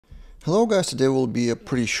Hello guys, today will be a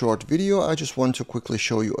pretty short video. I just want to quickly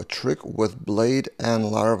show you a trick with Blade and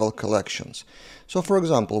Laravel collections. So for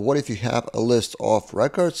example, what if you have a list of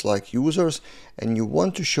records like users and you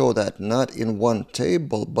want to show that not in one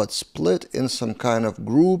table but split in some kind of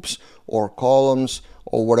groups or columns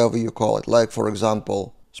or whatever you call it, like for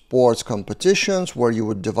example sports competitions where you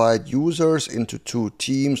would divide users into two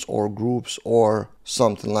teams or groups or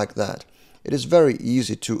something like that. It is very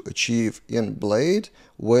easy to achieve in Blade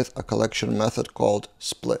with a collection method called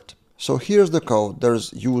split. So here's the code.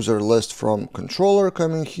 There's user list from controller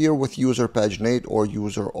coming here with user paginate or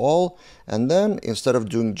user all. And then instead of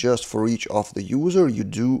doing just for each of the user, you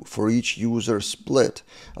do for each user split.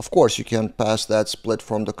 Of course, you can pass that split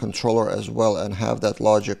from the controller as well and have that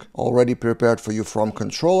logic already prepared for you from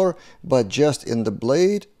controller. But just in the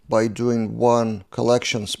Blade, by doing one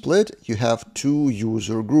collection split, you have two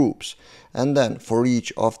user groups. And then for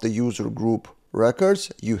each of the user group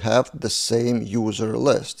records, you have the same user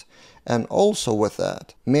list. And also with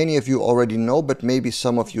that, many of you already know, but maybe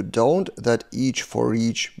some of you don't, that each for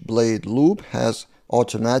each Blade loop has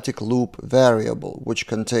automatic loop variable, which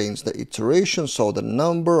contains the iteration, so the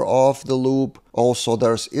number of the loop. Also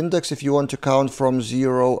there's index if you want to count from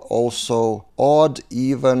 0, also odd,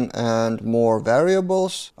 even, and more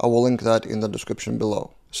variables. I will link that in the description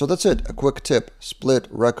below. So that's it, a quick tip: split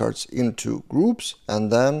records into groups and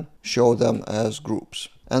then show them as groups.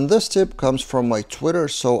 And this tip comes from my Twitter,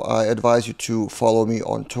 so I advise you to follow me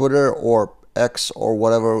on Twitter or X or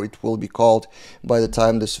whatever it will be called by the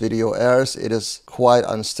time this video airs. It is quite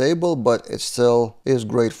unstable, but it still is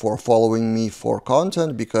great for following me for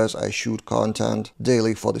content because I shoot content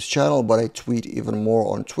daily for this channel, but I tweet even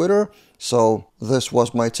more on Twitter. So this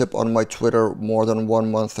was my tip on my Twitter more than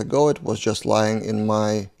 1 month ago. It was just lying in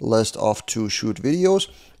my list of to shoot videos,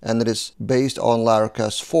 and it is based on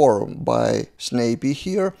Laravel's forum by Snapey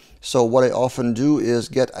here. So what I often do is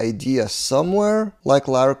get ideas somewhere like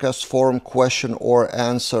Laravel's forum question or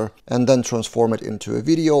answer and then transform it into a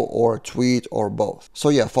video or a tweet or both. So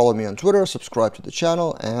yeah, follow me on Twitter, subscribe to the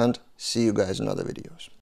channel, and see you guys in other videos.